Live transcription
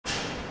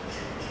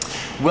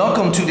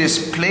Welcome to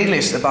this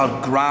playlist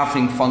about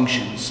graphing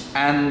functions,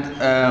 and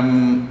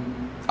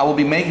I will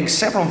be making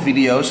several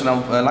videos,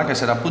 and like I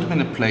said, I'll put them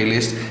in a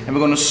playlist, and we're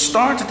going to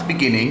start at the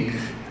beginning,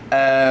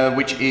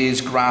 which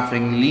is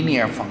graphing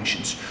linear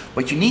functions.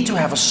 But you need to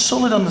have a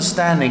solid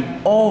understanding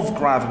of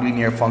graphing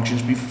linear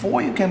functions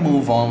before you can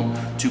move on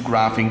to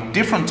graphing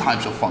different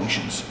types of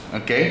functions.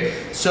 Okay,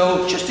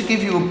 so just to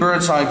give you a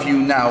bird's eye view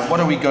now,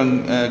 what are we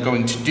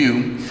going to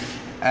do?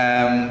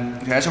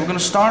 Okay, so we're going to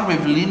start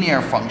with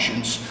linear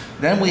functions.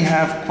 Then we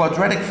have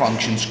quadratic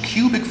functions,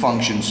 cubic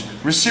functions,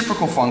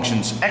 reciprocal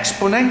functions,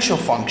 exponential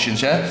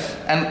functions,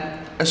 and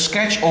a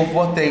sketch of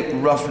what they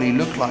roughly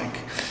look like.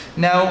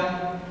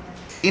 Now,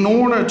 in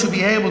order to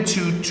be able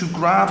to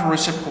graph a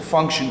reciprocal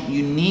function,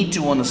 you need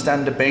to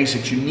understand the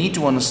basics. You need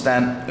to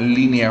understand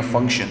linear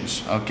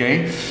functions,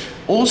 okay?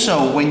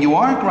 Also, when you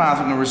are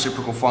graphing a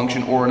reciprocal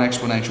function or an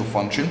exponential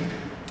function,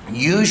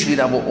 usually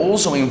that will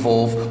also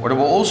involve, or there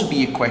will also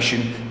be a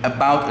question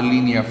about a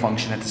linear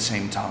function at the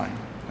same time.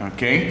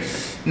 Okay,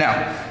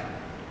 now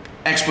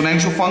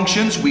exponential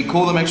functions, we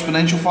call them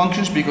exponential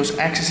functions because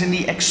x is in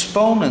the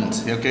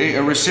exponent. Okay,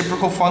 a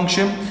reciprocal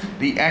function,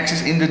 the x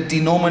is in the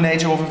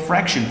denominator of a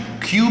fraction.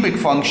 Cubic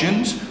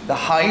functions, the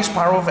highest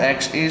power of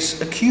x is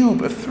a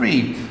cube, a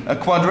 3. A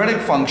quadratic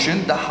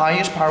function, the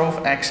highest power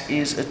of x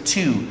is a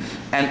 2.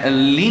 And a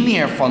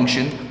linear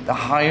function, the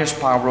highest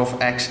power of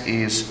x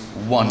is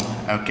 1.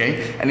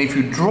 Okay, and if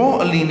you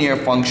draw a linear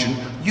function,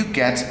 you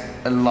get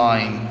a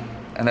line.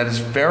 And that is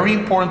very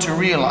important to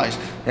realize.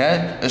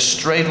 Yeah, a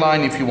straight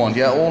line if you want.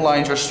 Yeah, all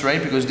lines are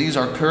straight because these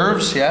are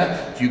curves.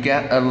 Yeah, you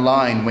get a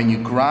line when you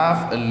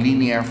graph a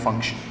linear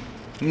function.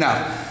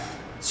 Now,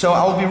 so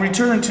I'll be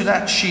returning to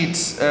that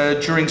sheet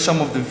during some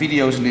of the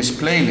videos in this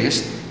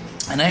playlist.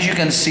 And as you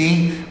can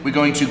see, we're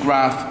going to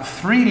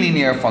graph 3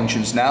 linear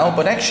functions now,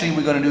 but actually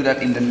we're going to do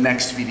that in the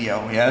next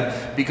video.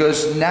 Yeah,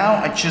 because now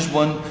I just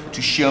want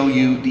to show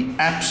you the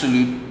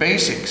absolute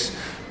basics.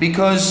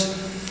 Because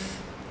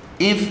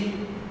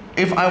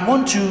if I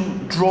want to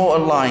draw a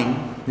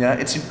line, yeah,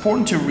 it's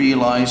important to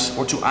realize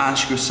or to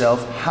ask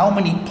yourself, how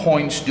many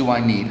points do I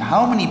need?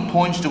 How many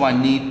points do I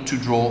need to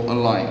draw a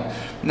line?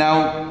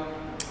 Now,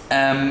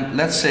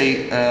 let's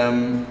say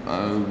 1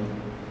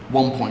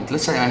 point.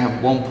 Let's say I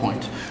have 1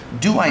 point.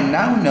 Do I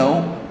now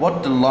know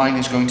what the line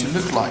is going to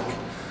look like?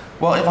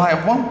 Well, if I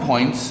have 1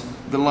 point,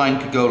 the line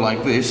could go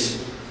like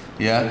this,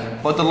 yeah,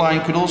 but the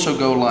line could also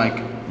go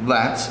like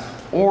that,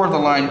 or the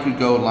line could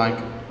go like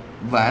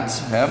that,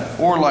 yeah,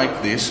 or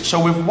like this.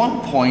 So with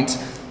 1 point,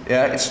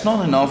 it's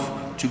not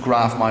enough to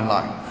graph my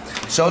line.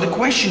 So the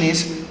question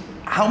is,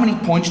 how many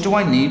points do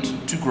I need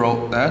to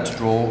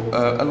draw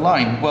a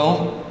line?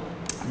 Well,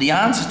 the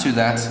answer to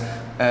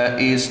that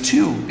is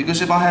 2,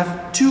 because if I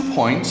have 2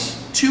 points,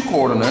 2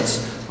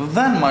 coordinates,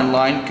 then my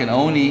line can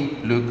only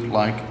look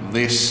like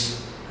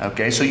this.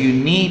 Okay, so you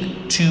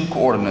need 2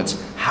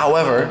 coordinates.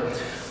 However,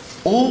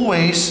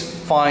 always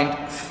find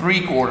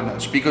 3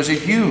 coordinates, because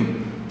if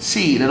you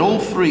see that all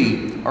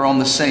 3 are on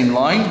the same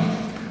line,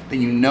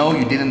 then you know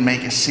you didn't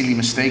make a silly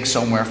mistake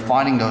somewhere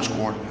finding those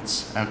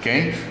coordinates.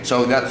 Okay,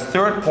 so that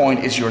 3rd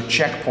point is your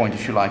checkpoint,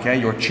 if you like,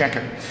 your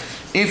checker.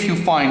 If you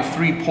find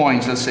 3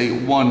 points, let's say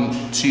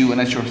 1, 2, and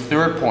that's your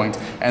 3rd point,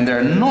 and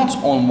they're not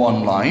on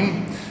one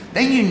line,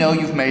 then you know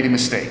you've made a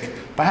mistake.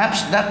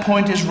 Perhaps that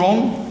point is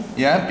wrong,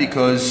 yeah,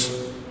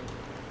 because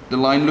the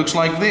line looks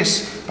like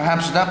this.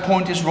 Perhaps that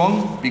point is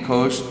wrong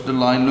because the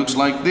line looks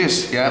like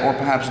this, yeah, or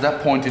perhaps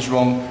that point is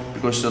wrong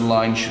because the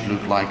line should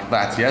look like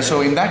that, yeah.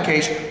 So in that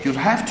case, you'd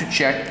have to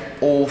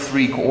check all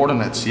 3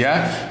 coordinates,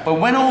 yeah. But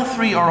when all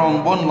 3 are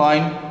on one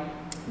line,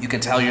 you can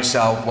tell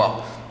yourself,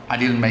 well, I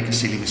didn't make a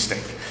silly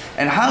mistake.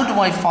 And how do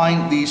I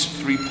find these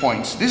 3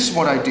 points? This is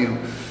what I do.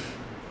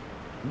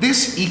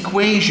 This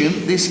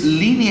equation, this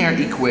linear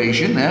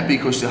equation,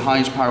 because the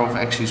highest power of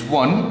x is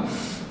 1,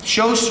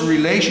 shows the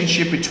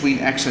relationship between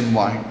x and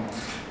y.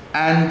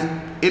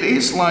 And it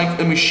is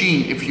like a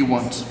machine, if you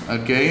want,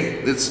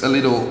 okay? It's a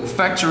little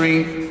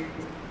factory,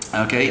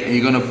 okay? And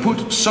you're going to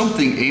put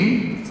something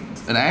in,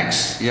 an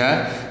x,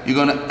 yeah? You're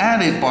going to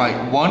add it by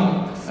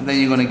 1, and then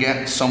you're going to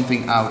get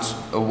something out,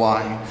 a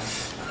y.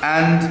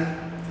 And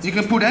you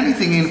can put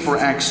anything in for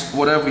x,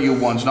 whatever you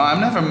want. Now, I'm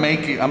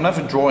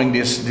never drawing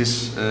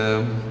this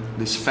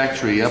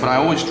factory, yeah? But I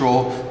always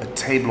draw a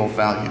table of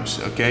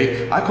values,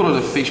 okay? I call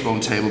it a fishbone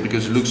table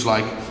because it looks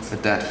like a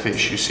dead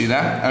fish. You see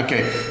that?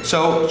 Okay,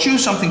 so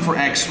choose something for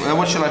x.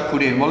 What shall I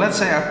put in? Well, let's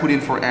say I put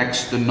in for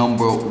x the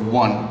number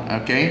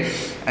 1, okay?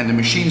 And the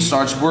machine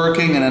starts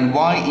working, and then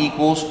y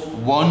equals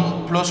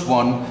 1 plus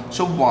 1,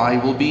 so y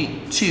will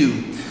be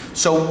 2.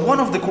 So one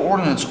of the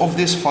coordinates of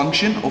this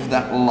function, of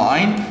that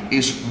line,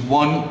 is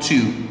 1,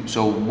 2.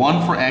 So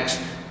 1 for x,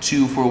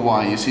 2 for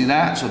y. You see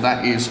that? So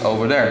that is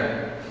over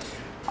there.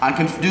 I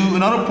can do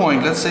another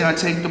point. Let's say I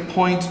take the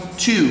point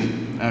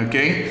 2,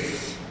 okay?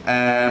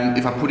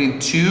 If I put in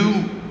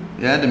 2,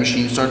 yeah, the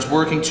machine starts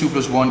working. 2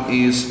 plus 1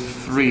 is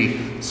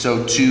 3.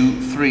 So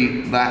 2,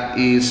 3, that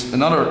is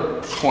another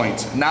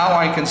point. Now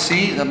I can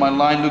see that my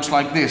line looks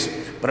like this,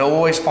 but I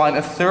always find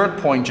a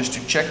 3rd point just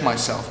to check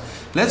myself.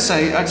 Let's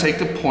say I take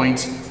the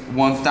point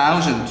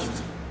 1000.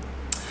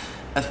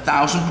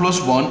 1000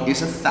 plus 1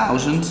 is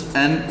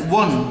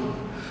 1001.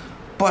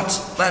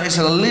 But that is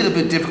a little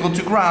bit difficult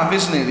to graph,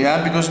 isn't it?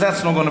 Yeah, because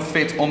that's not going to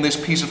fit on this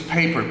piece of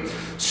paper.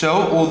 So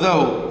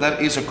although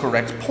that is a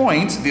correct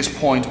point, this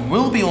point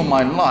will be on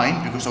my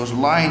line, because those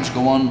lines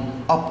go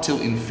on up till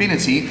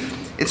infinity.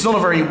 It's not a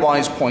very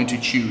wise point to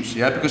choose,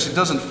 yeah, because it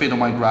doesn't fit on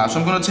my graph. So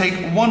I'm going to take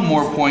one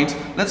more point.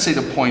 Let's say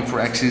the point for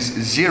x is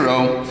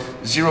 0.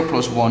 0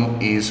 plus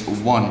 1 is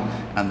 1.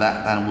 And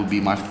that then will be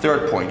my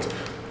third point.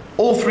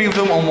 All three of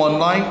them on one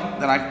line,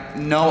 then I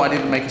know I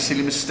didn't make a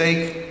silly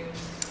mistake.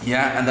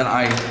 Yeah, and then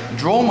I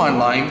draw my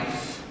line,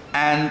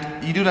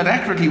 and you do that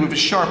accurately with a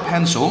sharp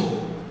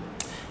pencil.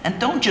 And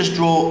don't just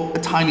draw a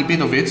tiny bit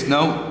of it,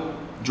 no,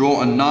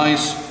 draw a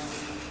nice,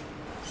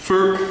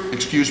 firm,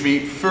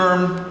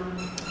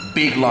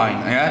 big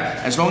line,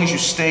 yeah? As long as you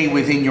stay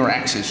within your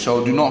axis,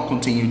 so do not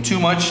continue too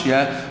much,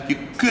 yeah? You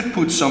could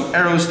put some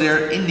arrows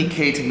there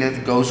indicating that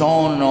it goes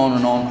on and on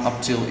and on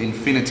up till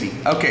infinity.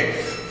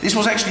 Okay, this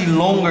was actually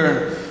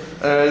longer.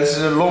 This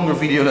is a longer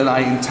video than I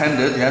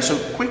intended, yeah? So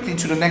quickly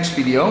to the next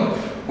video,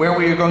 where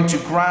we are going to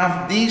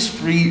graph these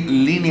three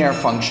linear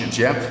functions,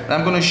 yeah? And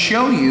I'm going to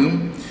show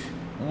you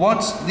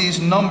what these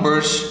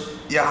numbers,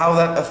 yeah, how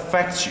that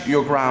affects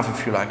your graph,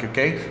 if you like,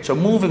 okay? So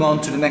moving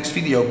on to the next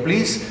video,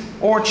 please,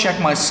 or check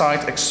my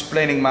site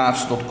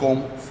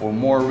explainingmaths.com for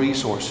more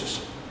resources.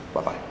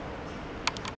 Bye-bye.